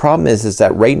 But the problem is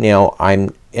that right now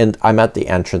I'm at the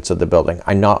entrance of the building.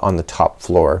 I'm not on the top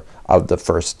floor of the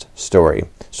first story.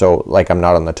 So like I'm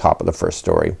not on the top of the first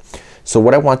story. So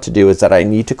what I want to do is that I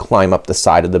need to climb up the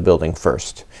side of the building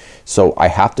first. So I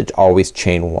have to always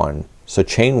chain 1. So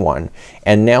chain 1,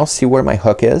 and now see where my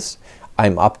hook is?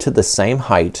 I'm up to the same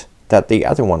height that the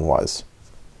other one was.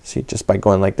 See, just by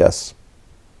going like this,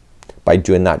 by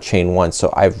doing that chain 1.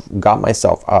 So I've got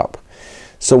myself up.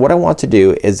 So what I want to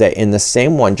do is that in the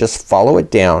same one, just follow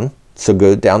it down. So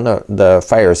go down the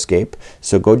fire escape.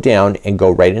 So go down and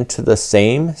go right into the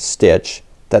same stitch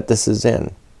that this is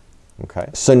in. Okay,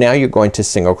 so now you're going to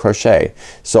single crochet.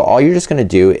 So all you're just gonna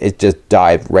do is just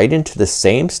dive right into the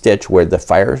same stitch where the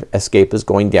fire escape is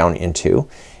going down into,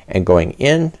 and going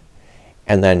in,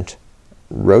 and then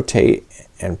rotate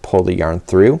and pull the yarn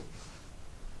through.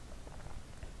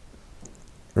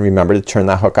 Remember to turn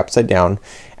that hook upside down,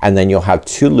 and then you'll have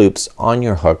 2 loops on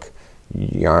your hook.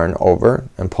 Yarn over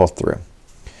and pull through.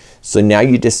 So now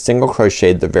you just single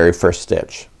crocheted the very first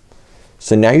stitch.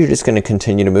 So now you're just gonna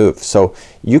continue to move. So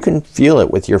you can feel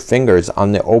it with your fingers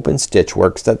on the open stitch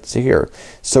works that's here.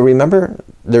 So remember,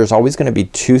 there's always gonna be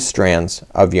 2 strands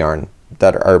of yarn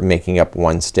that are making up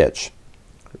 1 stitch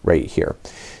right here.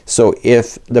 So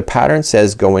if the pattern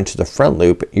says go into the front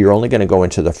loop, you're only gonna go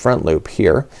into the front loop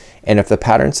here. And if the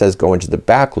pattern says go into the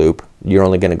back loop, you're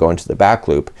only gonna go into the back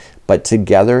loop. But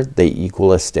together they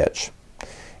equal a stitch.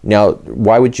 Now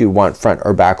why would you want front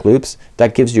or back loops?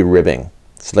 That gives you ribbing.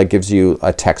 So that gives you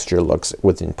a texture looks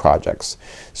within projects.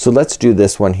 So let's do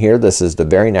this one here. This is the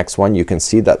very next one. You can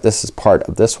see that this is part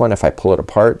of this one if I pull it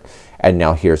apart, and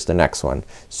now here's the next one.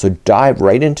 So dive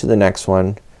right into the next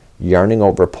one, yarning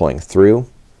over, pulling through,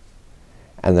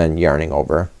 and then yarning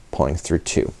over, pulling through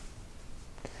 2.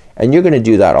 And you're gonna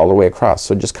do that all the way across.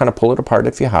 So just kind of pull it apart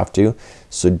if you have to.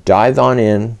 So dive on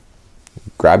in,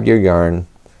 grab your yarn,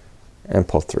 and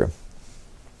pull through.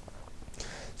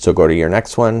 So go to your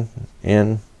next one,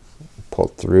 in, pull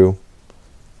through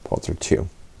 2.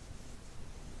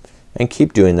 And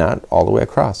keep doing that all the way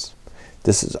across.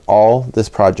 This is all this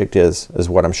project is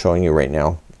what I'm showing you right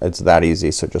now. It's that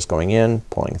easy. So just going in,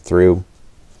 pulling through,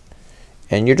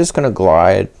 and you're just gonna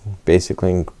glide,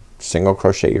 basically single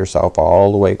crochet yourself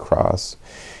all the way across.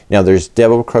 Now there's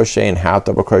double crochet and half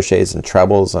double crochets and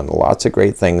trebles and lots of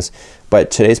great things, but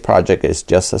today's project is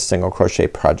just a single crochet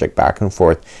project back and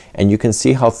forth, and you can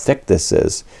see how thick this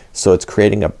is. So it's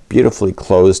creating a beautifully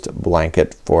closed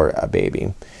blanket for a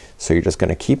baby. So you're just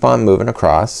gonna keep on moving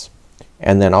across,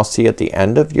 and then I'll see at the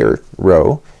end of your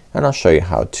row, and I'll show you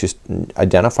how to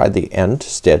identify the end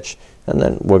stitch, and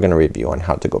then we're gonna review on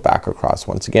how to go back across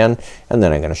once again, and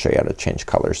then I'm gonna show you how to change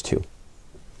colors too.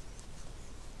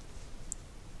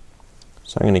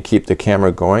 So I'm gonna keep the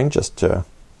camera going just to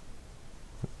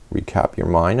recap your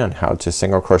mind on how to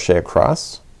single crochet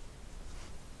across.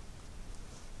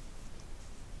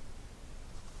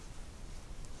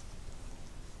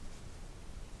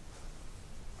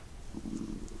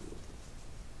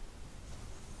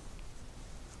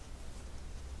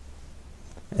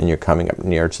 And you're coming up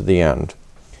near to the end.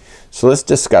 So let's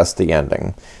discuss the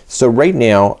ending. So right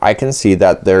now I can see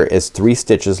that there is 3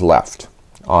 stitches left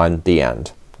on the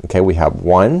end. Okay, we have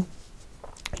 1,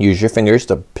 use your fingers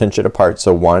to pinch it apart.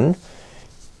 So 1,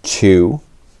 2,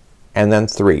 and then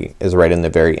 3 is right in the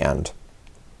very end.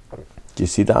 Do you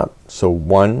see that? So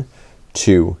 1,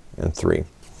 2, and 3.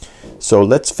 So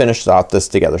let's finish off this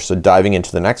together. So diving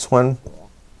into the next one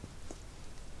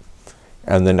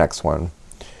and the next one.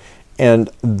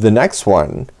 And the next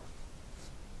one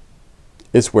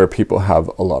is where people have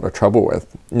a lot of trouble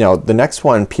with. Now the next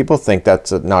one, people think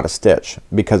that's not a stitch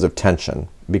because of tension.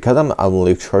 Because I'm a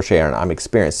loose crocheter and I'm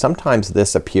experienced, sometimes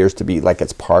this appears to be like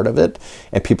it's part of it,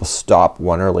 and people stop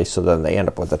one early, so then they end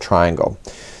up with a triangle.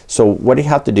 So what you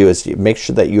have to do is you make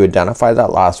sure that you identify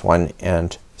that last one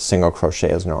and single crochet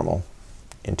as normal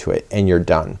into it, and you're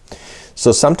done.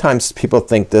 So sometimes people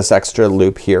think this extra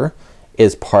loop here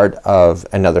is part of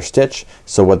another stitch,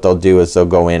 so what they'll do is they'll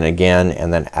go in again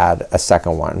and then add a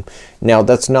second one. Now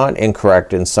that's not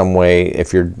incorrect in some way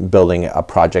if you're building a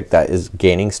project that is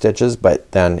gaining stitches,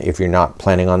 but then if you're not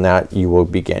planning on that, you will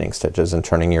be gaining stitches and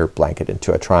turning your blanket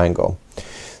into a triangle.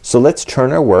 So let's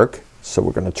turn our work. So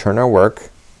we're gonna turn our work,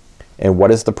 and what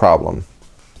is the problem?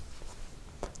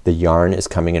 The yarn is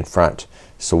coming in front.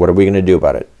 So what are we gonna do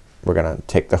about it? We're gonna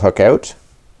take the hook out,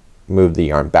 move the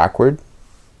yarn backward,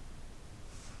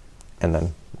 and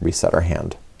then reset our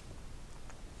hand.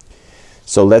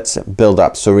 So let's build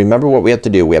up. So remember what we have to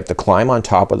do. We have to climb on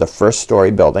top of the first story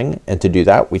building, and to do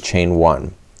that we chain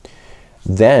 1.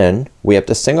 Then we have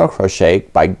to single crochet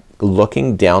by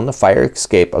looking down the fire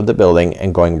escape of the building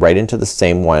and going right into the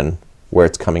same one where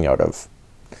it's coming out of.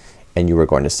 And you were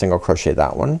going to single crochet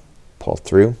that one, pull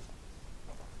through,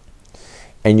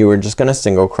 and you were just gonna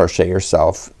single crochet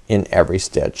yourself in every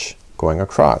stitch going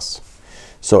across.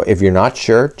 So if you're not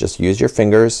sure, just use your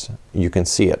fingers. You can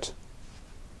see it.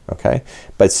 Okay,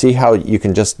 but see how you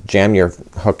can just jam your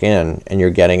hook in and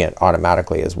you're getting it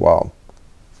automatically as well.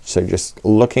 So just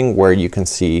looking where you can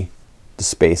see the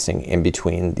spacing in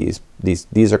between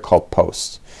these are called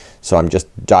posts. So I'm just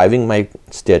diving my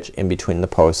stitch in between the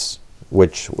posts,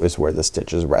 which is where the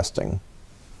stitch is resting,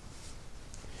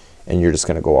 and you're just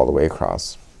gonna go all the way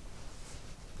across.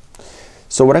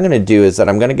 So what I'm gonna do is that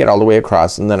I'm gonna get all the way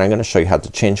across, and then I'm gonna show you how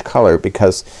to change color,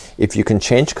 because if you can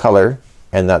change color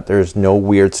and that there's no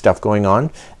weird stuff going on,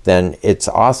 then it's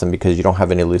awesome because you don't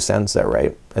have any loose ends there,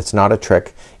 right? It's not a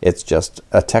trick, it's just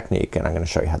a technique, and I'm gonna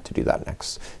show you how to do that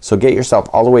next. So get yourself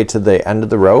all the way to the end of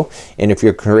the row, and if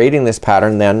you're creating this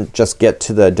pattern, then just get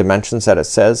to the dimensions that it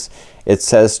says. It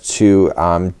says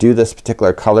to do this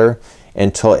particular color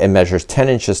until it measures 10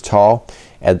 inches tall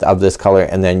of this color,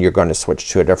 and then you're going to switch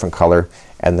to a different color,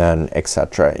 and then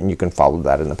etc. And you can follow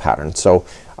that in the pattern. So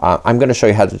I'm gonna show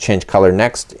you how to change color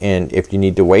next, and if you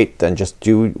need to wait, then just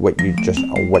do what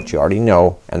you already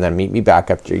know, and then meet me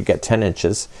back after you get 10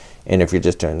 inches. And if you're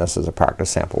just doing this as a practice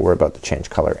sample, we're about to change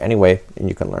color anyway, and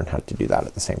you can learn how to do that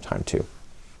at the same time too.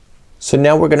 So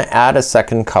now we're gonna add a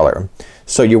second color.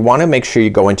 So you want to make sure you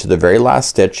go into the very last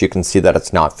stitch. You can see that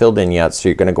it's not filled in yet, so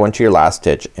you're gonna go into your last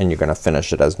stitch and you're gonna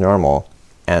finish it as normal,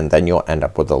 and then you'll end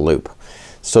up with a loop.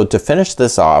 So to finish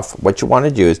this off, what you want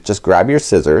to do is just grab your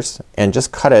scissors and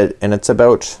just cut it, and it's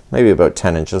about maybe about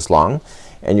 10 inches long,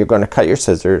 and you're going to cut your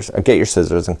scissors, or get your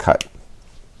scissors and cut.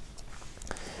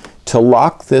 To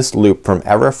lock this loop from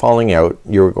ever falling out,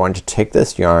 you're going to take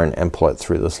this yarn and pull it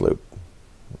through this loop.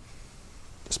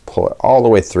 Just pull it all the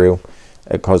way through.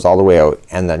 It goes all the way out,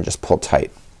 and then just pull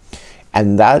tight.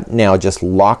 And that now just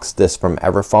locks this from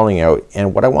ever falling out.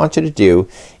 And what I want you to do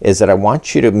is that I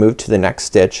want you to move to the next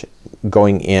stitch,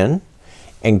 going in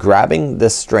and grabbing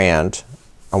this strand.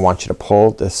 I want you to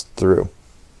pull this through.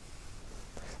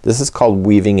 This is called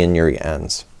weaving in your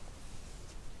ends.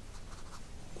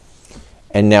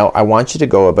 And now I want you to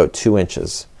go about 2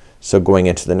 inches. So going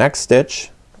into the next stitch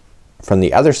from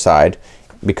the other side,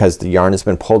 because the yarn has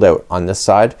been pulled out on this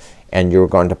side, and you're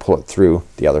going to pull it through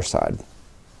the other side.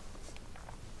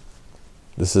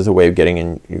 This is a way of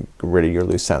getting rid of your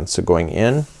loose ends. So going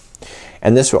in,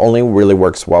 and this only really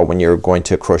works well when you're going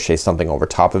to crochet something over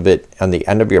top of it. On the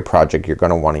end of your project, you're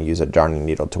gonna want to use a darning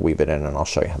needle to weave it in, and I'll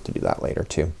show you how to do that later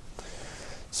too.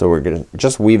 So we're gonna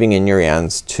just weaving in your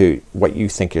ends to what you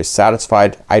think you're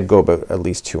satisfied. I'd go about at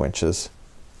least 2 inches,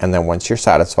 and then once you're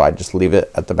satisfied, just leave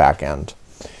it at the back end.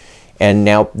 And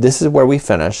now this is where we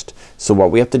finished. So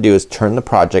what we have to do is turn the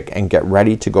project and get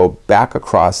ready to go back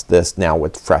across this now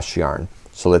with fresh yarn.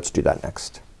 So let's do that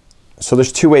next. So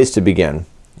there's 2 ways to begin.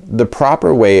 The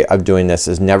proper way of doing this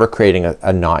is never creating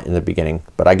a knot in the beginning,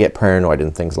 but I get paranoid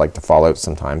and things like to fall out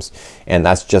sometimes, and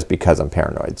that's just because I'm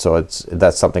paranoid. So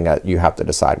that's something that you have to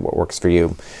decide what works for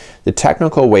you. The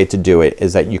technical way to do it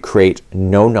is that you create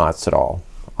no knots at all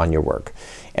on your work,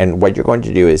 and what you're going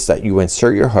to do is that you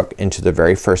insert your hook into the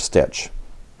very first stitch.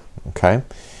 Okay,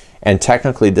 and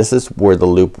technically this is where the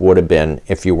loop would have been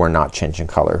if you were not changing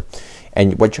color.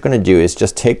 And what you're gonna do is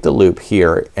just take the loop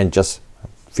here and just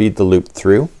feed the loop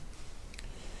through,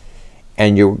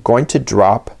 and you're going to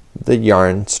drop the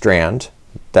yarn strand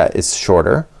that is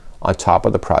shorter on top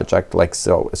of the project like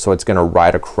so. So it's gonna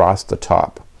ride across the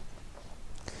top,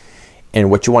 and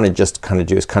what you want to just kind of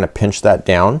do is kind of pinch that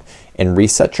down and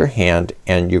reset your hand,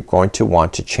 and you're going to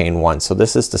want to chain 1. So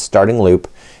this is the starting loop.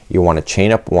 You want to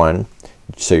chain up 1.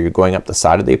 So you're going up the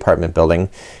side of the apartment building,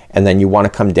 and then you want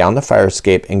to come down the fire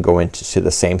escape and go into the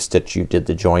same stitch you did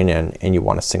the join in, and you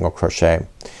want to single crochet.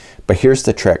 But here's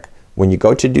the trick. When you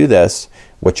go to do this,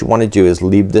 what you want to do is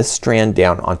leave this strand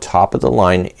down on top of the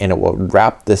line, and it will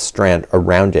wrap this strand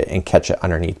around it and catch it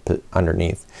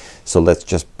underneath. So let's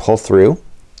just pull through,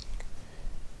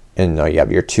 and now you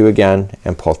have your 2 again,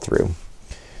 and pull through.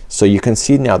 So you can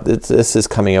see now that this is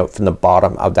coming out from the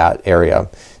bottom of that area.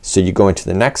 So you go into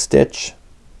the next stitch.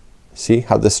 See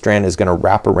how this strand is gonna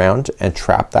wrap around and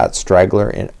trap that straggler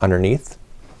in underneath,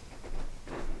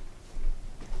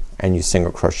 and you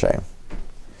single crochet,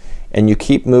 and you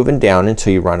keep moving down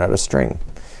until you run out of string.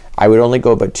 I would only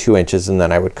go about 2 inches, and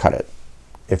then I would cut it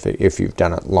if you've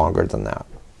done it longer than that.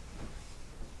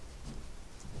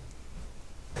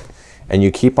 And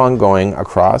you keep on going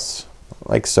across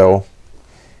like so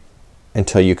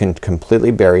until you can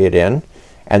completely bury it in,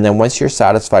 and then once you're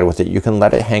satisfied with it, you can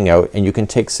let it hang out, and you can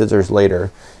take scissors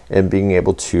later and being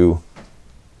able to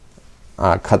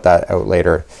cut that out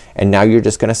later. And now you're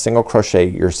just gonna single crochet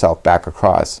yourself back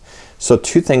across. So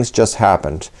 2 things just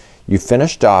happened. You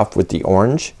finished off with the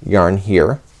orange yarn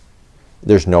here.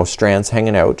 There's no strands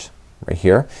hanging out right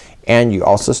here, and you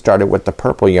also started with the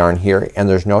purple yarn here, and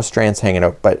there's no strands hanging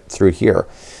out but through here.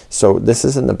 So this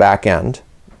is in the back end.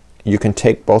 You can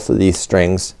take both of these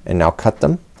strings and now cut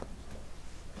them,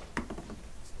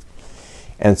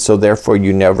 and so therefore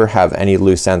you never have any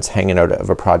loose ends hanging out of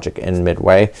a project in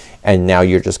midway. And now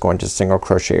you're just going to single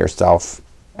crochet yourself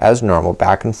as normal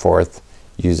back and forth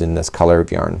using this color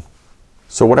of yarn.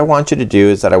 So what I want you to do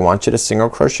is that I want you to single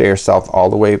crochet yourself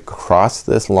all the way across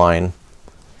this line,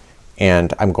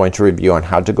 and I'm going to review on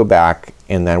how to go back,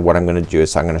 and then what I'm gonna do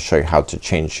is I'm gonna show you how to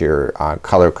change your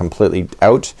color completely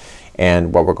out.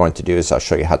 And what we're going to do is I'll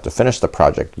show you how to finish the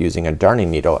project using a darning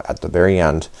needle at the very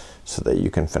end, so that you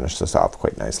can finish this off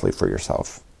quite nicely for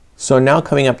yourself. So now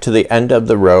coming up to the end of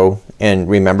the row, and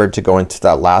remember to go into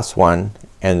that last one,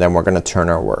 and then we're gonna turn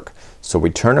our work. So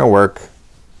we turn our work,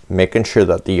 making sure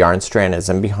that the yarn strand is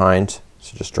in behind.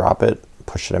 So just drop it,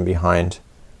 push it in behind,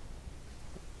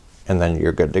 and then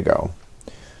you're good to go.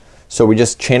 So we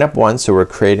just chain up 1, so we're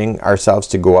creating ourselves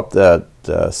to go up the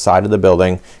side of the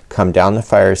building, come down the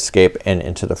fire escape and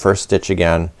into the first stitch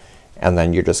again, and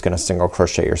then you're just gonna single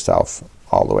crochet yourself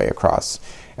all the way across.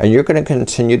 And you're gonna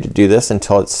continue to do this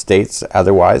until it states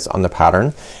otherwise on the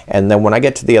pattern. And then when I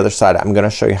get to the other side, I'm gonna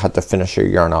show you how to finish your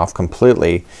yarn off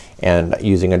completely and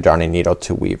using a darning needle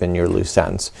to weave in your loose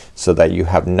ends so that you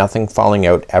have nothing falling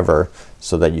out ever,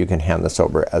 so that you can hand this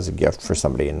over as a gift for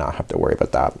somebody and not have to worry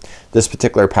about that. This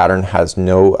particular pattern has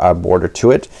no border to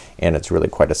it, and it's really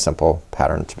quite a simple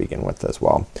pattern to begin with as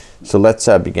well. So let's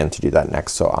begin to do that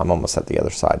next. So I'm almost at the other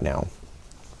side now.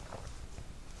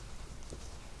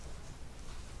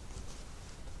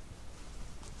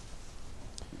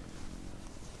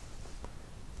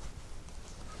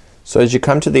 So as you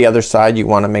come to the other side, you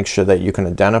want to make sure that you can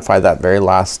identify that very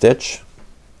last stitch.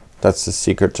 That's the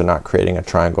secret to not creating a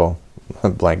triangle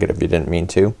blanket if you didn't mean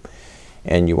to.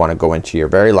 And you want to go into your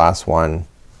very last one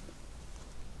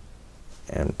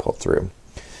and pull through.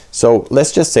 So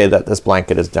let's just say that this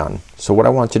blanket is done. So what I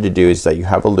want you to do is that you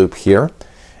have a loop here,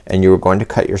 and you're going to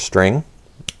cut your string,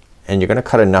 and you're gonna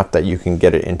cut enough that you can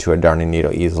get it into a darning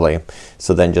needle easily.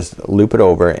 So then just loop it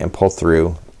over and pull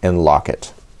through and lock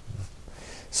it.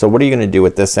 So what are you gonna do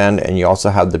with this end? And you also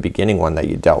have the beginning one that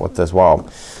you dealt with as well.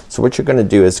 So what you're gonna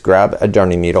do is grab a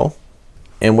darning needle,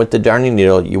 and with the darning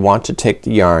needle you want to take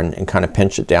the yarn and kind of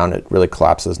pinch it down. It really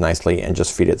collapses nicely, and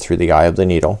just feed it through the eye of the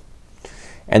needle.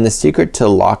 And the secret to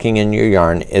locking in your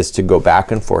yarn is to go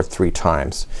back and forth 3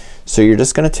 times. So you're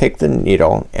just gonna take the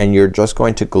needle and you're just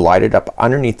going to glide it up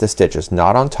underneath the stitches,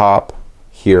 not on top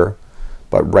here,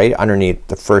 but right underneath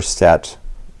the first set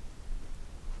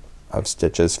of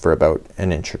stitches for about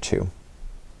 1 inch or 2.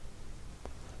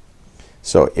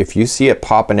 So if you see it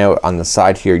popping out on the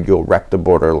side here, you'll wreck the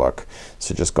border look.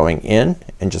 So just going in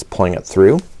and just pulling it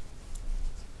through,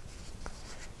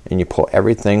 and you pull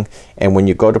everything, and when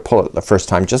you go to pull it the first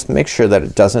time, just make sure that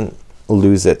it doesn't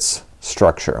lose its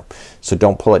structure. So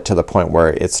don't pull it to the point where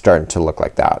it's starting to look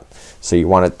like that. So you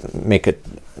want to make it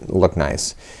look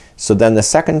nice. So then the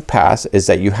second pass is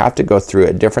that you have to go through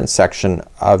a different section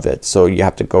of it. So you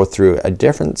have to go through a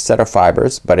different set of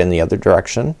fibers, but in the other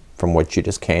direction from which you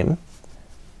just came.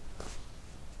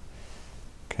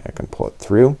 Okay, I can pull it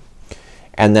through.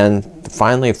 And then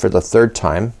finally for the third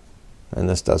time, and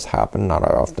this does happen, not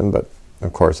often, but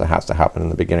of course it has to happen in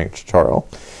the beginning tutorial,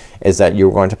 is that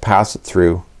you're going to pass it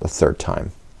through the third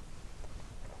time.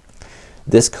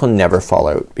 This can never fall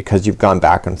out because you've gone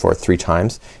back and forth 3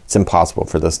 times. It's impossible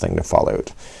for this thing to fall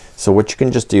out. So what you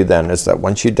can just do then is that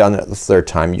once you've done it the third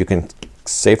time, you can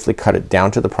safely cut it down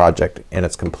to the project and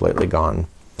it's completely gone.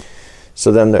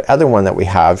 So then the other one that we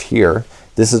have here,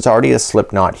 this is already a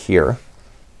slip knot here.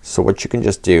 So what you can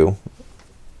just do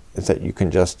is that you can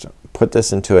just put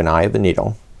this into an eye of the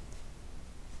needle,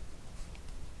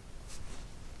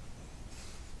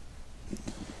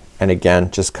 and again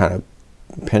just kind of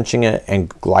pinching it and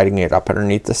gliding it up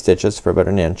underneath the stitches for about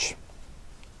 1 inch.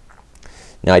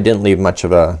 Now I didn't leave much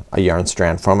of a yarn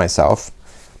strand for myself,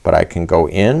 but I can go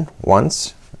in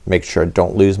once, make sure I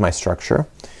don't lose my structure,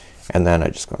 and then I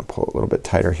just gonna pull a little bit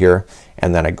tighter here,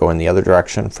 and then I go in the other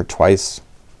direction for twice,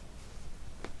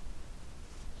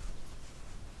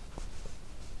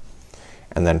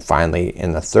 and then finally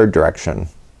in the third direction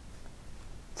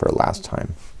for a last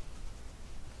time.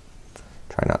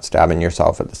 Try not stabbing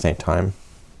yourself at the same time.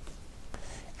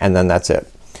 And then that's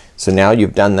it. So now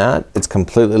you've done that. It's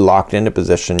completely locked into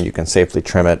position. You can safely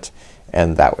trim it,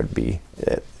 and that would be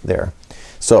it there.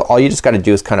 So all you just got to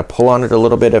do is kind of pull on it a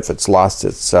little bit if it's lost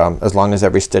its as long as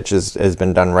every stitch has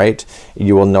been done right,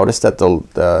 you will notice that it'll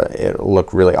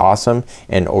look really awesome,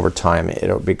 and over time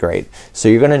it'll be great. So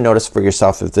you're gonna notice for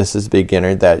yourself, if this is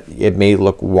beginner, that it may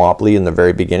look wobbly in the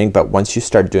very beginning, but once you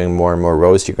start doing more and more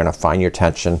rows, you're gonna find your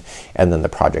tension, and then the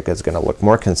project is gonna look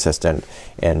more consistent,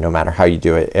 and no matter how you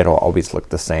do it, it'll always look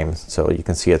the same. So you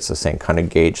can see it's the same kind of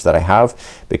gauge that I have,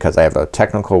 because I have a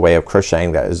technical way of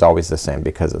crocheting that is always the same,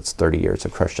 because it's 30 years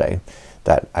of crochet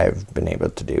that I've been able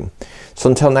to do. So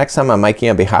until next time, I'm Mikey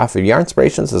on behalf of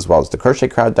Yarnspirations as well as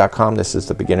thecrochetcrowd.com. This is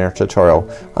the beginner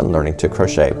tutorial on learning to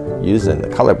crochet using the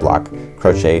color block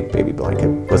crochet baby blanket.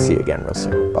 We'll see you again real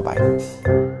soon. Bye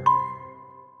bye.